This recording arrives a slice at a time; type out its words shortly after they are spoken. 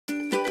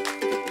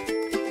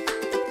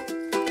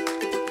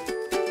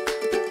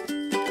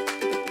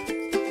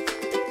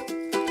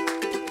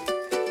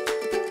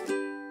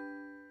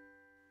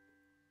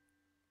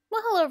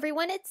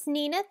everyone, it's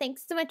Nina.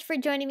 Thanks so much for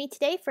joining me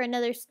today for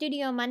another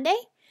Studio Monday.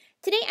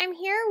 Today I'm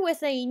here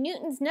with a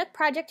Newton's Nook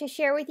project to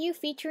share with you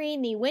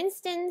featuring the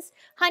Winston's,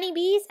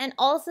 Honeybees, and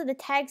also the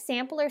tag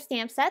sampler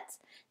stamp sets.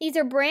 These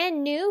are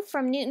brand new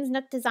from Newton's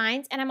Nook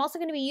Designs, and I'm also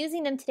going to be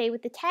using them today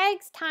with the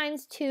Tags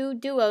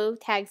 ×2 Duo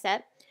tag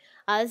set.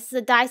 This is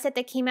a die set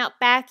that came out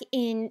back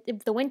in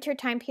the winter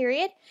time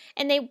period,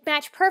 and they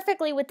match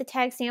perfectly with the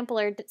tag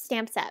sampler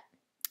stamp set.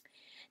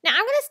 Now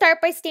I'm going to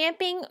start by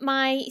stamping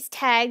my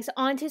tags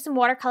onto some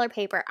watercolor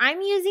paper. I'm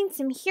using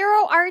some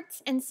Hero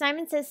Arts and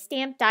Simon Says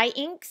Stamp die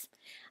inks.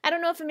 I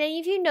don't know if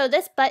many of you know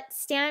this, but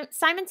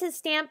Simon Says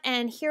Stamp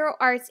and Hero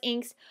Arts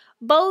inks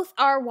both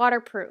are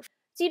waterproof.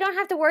 So you don't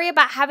have to worry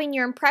about having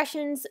your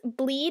impressions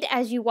bleed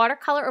as you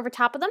watercolor over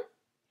top of them.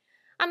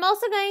 I'm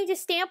also going to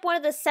stamp one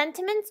of the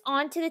sentiments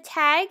onto the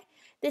tag.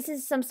 This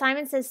is some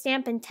Simon Says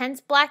Stamp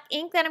Intense Black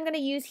ink that I'm going to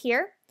use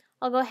here.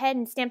 I'll go ahead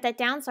and stamp that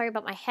down. Sorry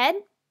about my head.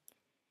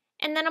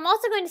 And then I'm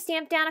also going to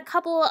stamp down a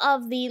couple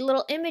of the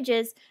little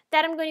images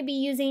that I'm going to be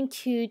using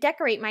to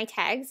decorate my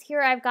tags.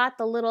 Here I've got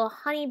the little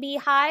honeybee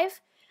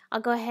hive. I'll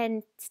go ahead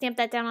and stamp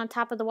that down on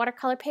top of the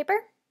watercolor paper.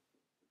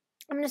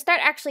 I'm going to start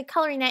actually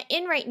coloring that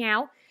in right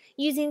now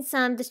using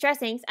some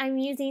distress inks. I'm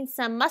using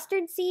some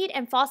mustard seed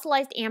and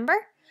fossilized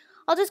amber.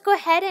 I'll just go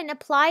ahead and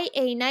apply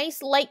a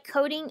nice light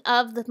coating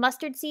of the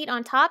mustard seed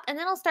on top, and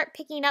then I'll start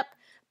picking up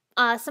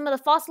some of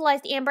the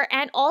fossilized amber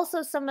and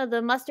also some of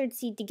the mustard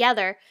seed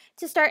together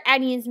to start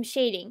adding in some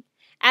shading.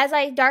 As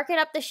I darken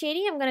up the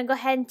shading, I'm going to go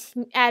ahead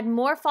and add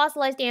more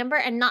fossilized amber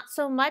and not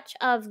so much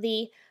of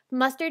the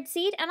mustard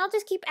seed, and I'll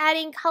just keep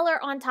adding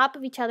color on top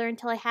of each other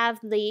until I have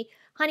the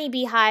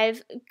honeybee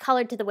hive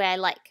colored to the way I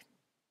like.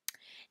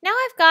 Now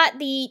I've got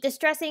the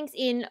distress inks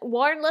in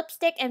Worn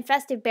Lipstick and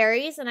Festive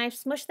Berries, and I've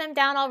smushed them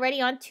down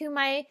already onto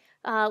my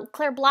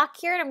clear block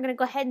here, and I'm going to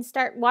go ahead and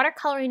start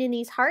watercoloring in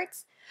these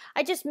hearts.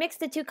 I just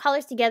mixed the two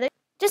colors together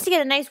just to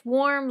get a nice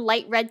warm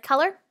light red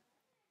color.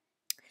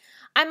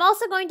 I'm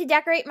also going to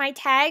decorate my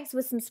tags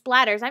with some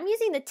splatters. I'm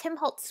using the Tim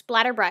Holtz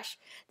splatter brush.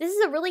 This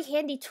is a really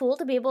handy tool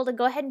to be able to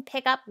go ahead and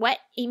pick up wet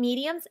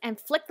mediums and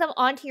flick them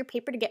onto your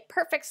paper to get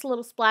perfect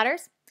little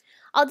splatters.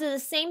 I'll do the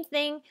same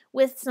thing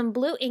with some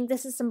blue ink.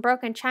 This is some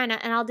broken china,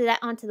 and I'll do that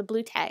onto the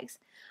blue tags.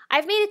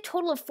 I've made a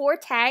total of 4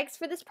 tags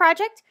for this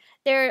project.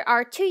 There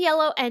are 2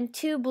 yellow and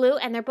 2 blue,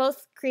 and they're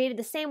both created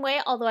the same way,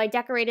 although I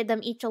decorated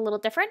them each a little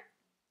different.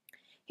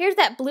 Here's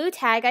that blue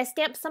tag. I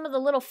stamped some of the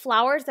little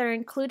flowers that are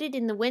included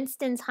in the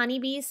Winston's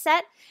Honeybees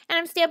set, and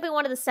I'm stamping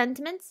one of the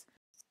sentiments.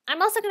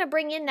 I'm also going to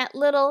bring in that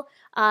little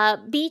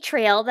bee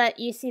trail that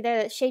you see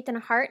there that's shaped in a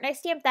heart, and I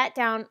stamped that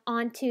down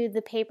onto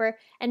the paper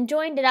and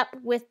joined it up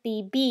with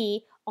the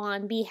bee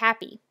on Be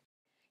Happy.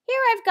 Here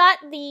I've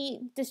got the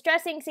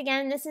distress inks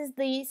again. This is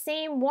the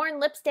same Worn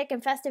Lipstick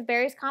and Festive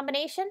Berries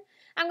combination.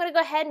 I'm going to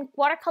go ahead and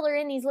watercolor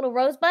in these little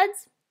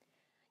rosebuds.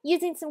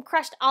 Using some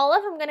crushed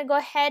olive, I'm going to go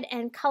ahead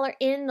and color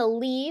in the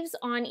leaves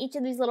on each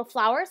of these little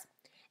flowers.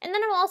 And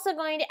then I'm also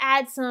going to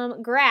add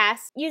some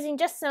grass using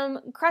just some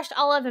crushed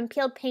olive and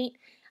peeled paint.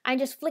 I'm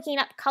just flicking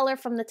up color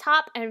from the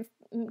top and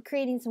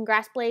creating some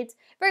grass blades.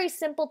 Very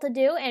simple to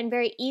do and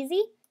very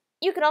easy.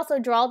 You could also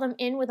draw them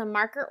in with a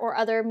marker or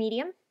other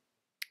medium.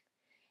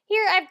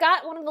 Here I've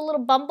got one of the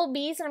little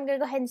bumblebees, and I'm going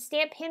to go ahead and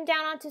stamp him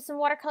down onto some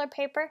watercolor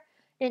paper.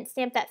 Didn't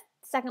stamp that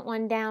second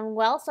one down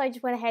well, so I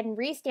just went ahead and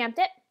re-stamped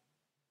it.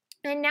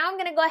 And now I'm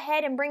going to go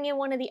ahead and bring in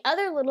one of the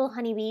other little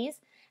honeybees,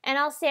 and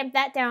I'll stamp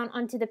that down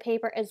onto the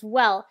paper as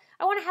well.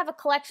 I want to have a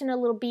collection of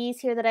little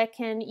bees here that I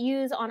can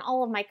use on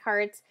all of my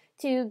cards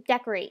to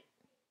decorate.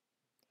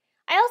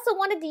 I also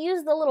wanted to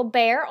use the little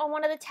bear on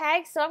one of the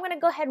tags, so I'm going to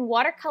go ahead and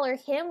watercolor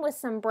him with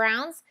some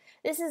browns.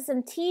 This is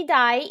some tea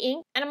dye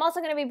ink, and I'm also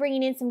going to be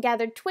bringing in some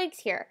gathered twigs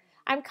here.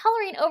 I'm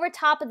coloring over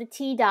top of the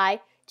tea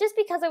dye just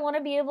because I want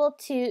to be able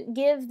to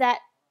give that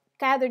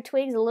gathered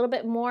twigs a little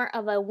bit more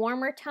of a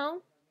warmer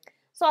tone.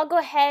 So I'll go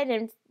ahead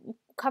and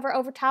cover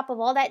over top of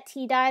all that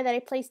tea dye that I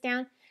placed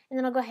down, and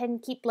then I'll go ahead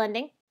and keep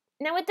blending.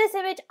 Now with this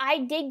image, I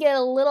did get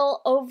a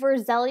little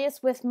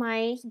overzealous with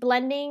my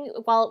blending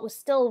while it was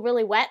still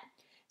really wet.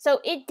 So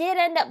it did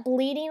end up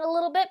bleeding a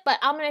little bit, but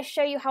I'm going to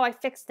show you how I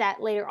fixed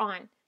that later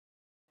on.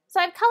 So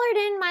I've colored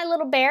in my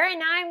little bear, and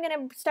now I'm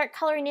going to start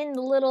coloring in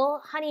the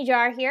little honey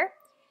jar here.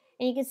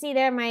 And you can see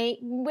there my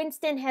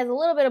Winston has a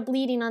little bit of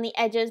bleeding on the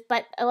edges,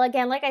 but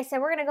again, like I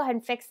said, we're going to go ahead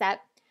and fix that.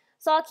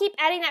 So I'll keep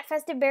adding that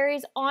Festive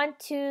Berries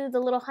onto the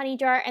little honey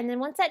jar, and then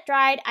once that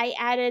dried, I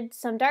added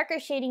some darker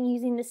shading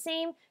using the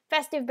same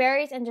Festive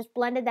Berries and just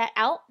blended that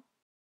out.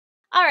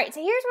 Alright,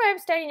 so here's where I'm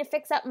starting to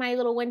fix up my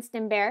little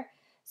Winston bear.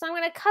 So I'm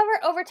going to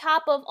cover over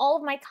top of all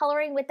of my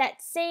coloring with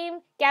that same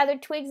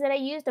gathered twigs that I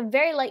used, a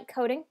very light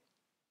coating.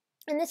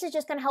 And this is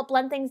just going to help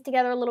blend things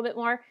together a little bit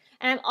more.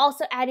 And I'm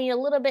also adding a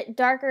little bit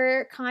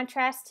darker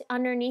contrast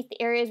underneath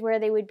the areas where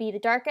they would be the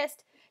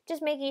darkest,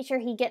 just making sure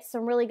he gets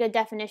some really good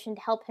definition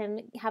to help him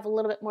have a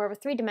little bit more of a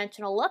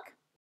three-dimensional look.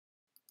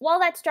 While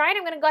that's drying,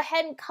 I'm going to go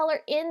ahead and color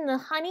in the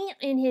honey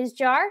in his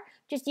jar,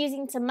 just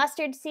using some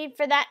mustard seed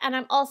for that. And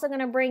I'm also going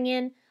to bring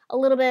in a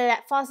little bit of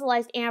that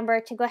fossilized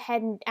amber to go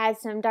ahead and add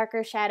some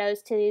darker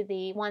shadows to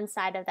the one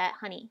side of that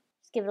honey.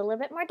 Just give it a little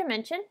bit more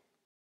dimension.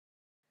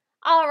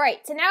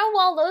 Alright, so now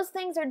while those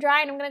things are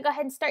drying, I'm going to go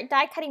ahead and start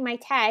die cutting my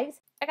tags.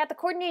 I got the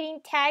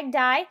coordinating tag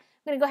die. I'm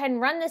going to go ahead and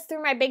run this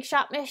through my Big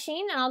Shot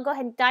machine, and I'll go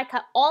ahead and die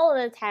cut all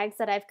of the tags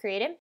that I've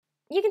created.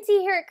 You can see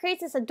here it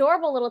creates this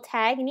adorable little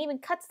tag and even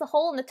cuts the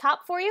hole in the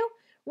top for you.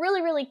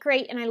 Really, really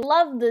great, and I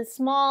love the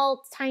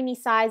small, tiny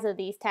size of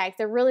these tags.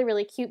 They're really,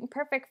 really cute and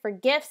perfect for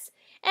gifts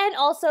and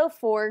also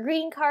for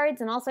greeting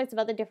cards and all sorts of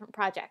other different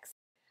projects.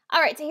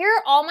 Alright, so here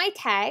are all my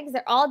tags.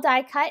 They're all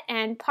die cut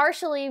and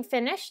partially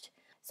finished.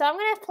 So I'm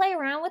going to play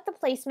around with the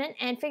placement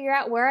and figure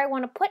out where I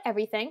want to put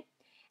everything.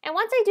 And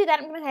once I do that,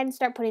 I'm going to go ahead and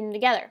start putting them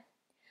together.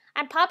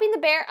 I'm popping the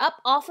bear up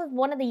off of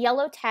one of the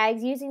yellow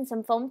tags using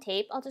some foam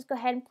tape. I'll just go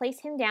ahead and place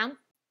him down.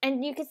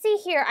 And you can see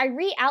here, I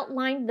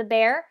re-outlined the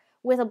bear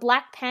with a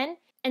black pen.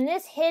 And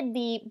this hid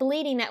the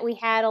bleeding that we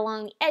had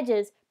along the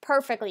edges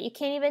perfectly. You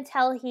can't even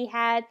tell he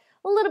had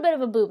a little bit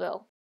of a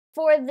boo-boo.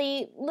 For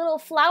the little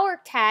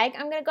flower tag,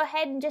 I'm going to go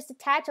ahead and just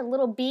attach a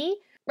little bee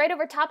right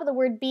over top of the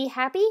word Be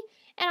Happy.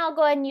 And I'll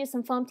go ahead and use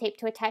some foam tape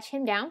to attach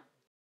him down.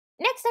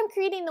 Next, I'm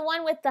creating the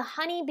one with the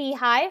honeybee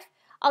hive.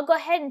 I'll go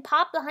ahead and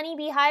pop the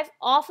honeybee hive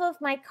off of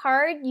my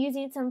card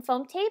using some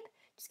foam tape.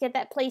 Just get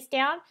that placed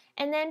down.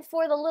 And then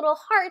for the little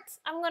hearts,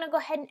 I'm going to go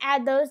ahead and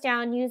add those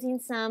down using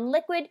some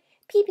liquid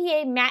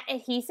PPA matte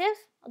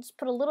adhesive. I'll just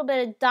put a little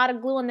bit of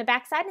dotted glue on the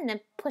backside and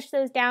then push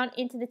those down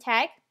into the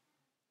tag.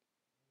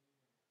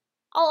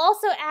 I'll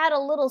also add a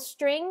little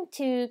string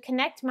to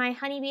connect my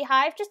honeybee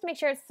hive just to make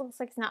sure it looks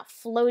like it's not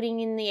floating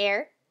in the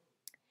air.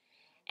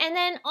 And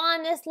then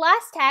on this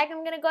last tag,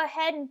 I'm going to go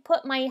ahead and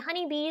put my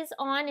honeybees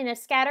on in a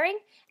scattering.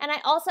 And I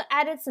also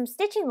added some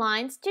stitching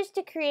lines just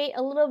to create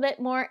a little bit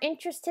more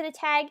interest to the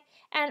tag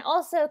and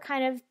also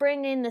kind of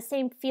bring in the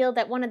same feel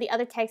that one of the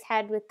other tags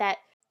had with that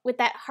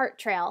heart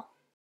trail.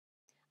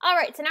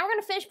 Alright, so now we're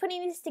going to finish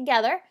putting these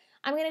together.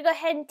 I'm going to go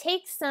ahead and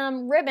take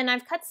some ribbon.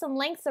 I've cut some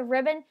lengths of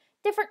ribbon,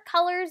 different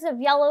colors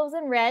of yellows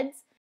and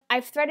reds.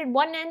 I've threaded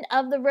one end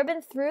of the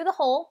ribbon through the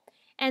hole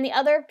and the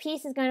other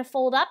piece is going to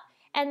fold up.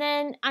 And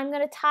then I'm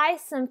going to tie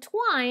some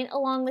twine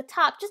along the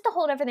top just to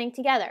hold everything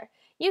together.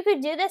 You could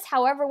do this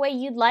however way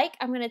you'd like.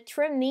 I'm going to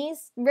trim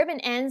these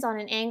ribbon ends on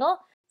an angle.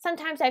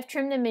 Sometimes I've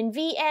trimmed them in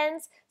V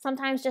ends,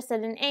 sometimes just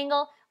at an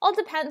angle. All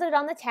depended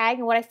on the tag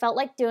and what I felt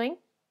like doing.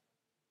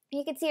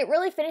 You can see it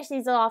really finished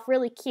these off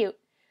really cute.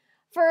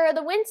 For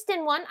the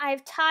Winston one,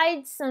 I've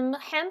tied some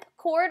hemp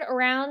cord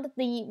around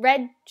the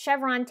red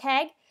chevron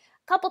tag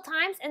a couple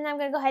times, and then I'm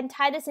going to go ahead and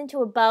tie this into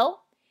a bow.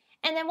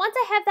 And then once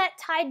I have that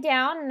tied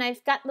down and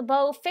I've got the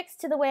bow fixed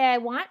to the way I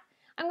want,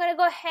 I'm going to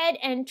go ahead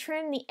and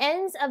trim the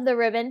ends of the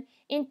ribbon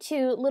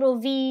into little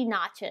V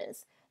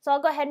notches. So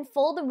I'll go ahead and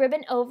fold the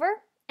ribbon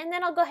over, and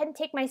then I'll go ahead and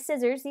take my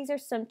scissors. These are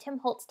some Tim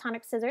Holtz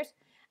tonic scissors,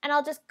 and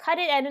I'll just cut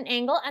it at an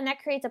angle, and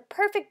that creates a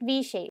perfect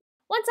V shape.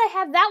 Once I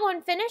have that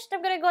one finished,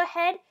 I'm going to go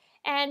ahead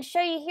and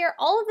show you here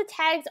all of the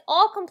tags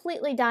all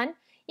completely done.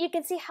 You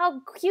can see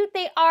how cute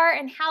they are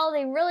and how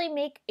they really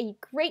make a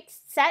great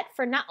set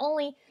for not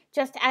only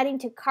just adding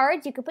to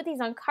cards. You could put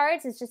these on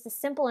cards. It's just a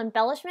simple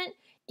embellishment.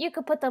 You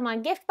could put them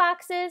on gift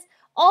boxes,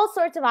 all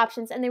sorts of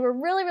options, and they were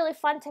really, really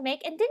fun to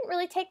make and didn't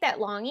really take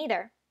that long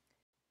either.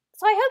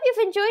 So I hope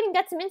you've enjoyed and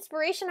got some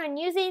inspiration on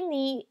using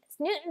the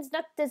Newton's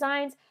Nook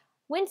Designs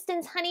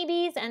Winston's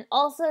Honeybees and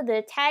also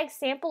the tag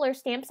sample or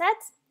stamp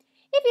sets.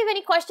 If you have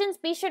any questions,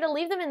 be sure to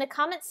leave them in the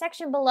comments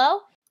section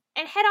below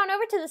and head on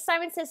over to the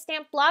Simon Says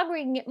Stamp blog where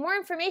you can get more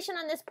information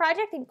on this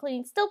project,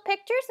 including still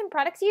pictures and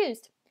products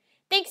used.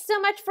 Thanks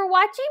so much for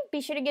watching. Be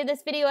sure to give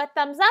this video a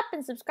thumbs up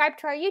and subscribe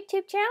to our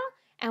YouTube channel,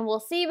 and we'll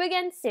see you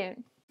again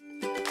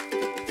soon.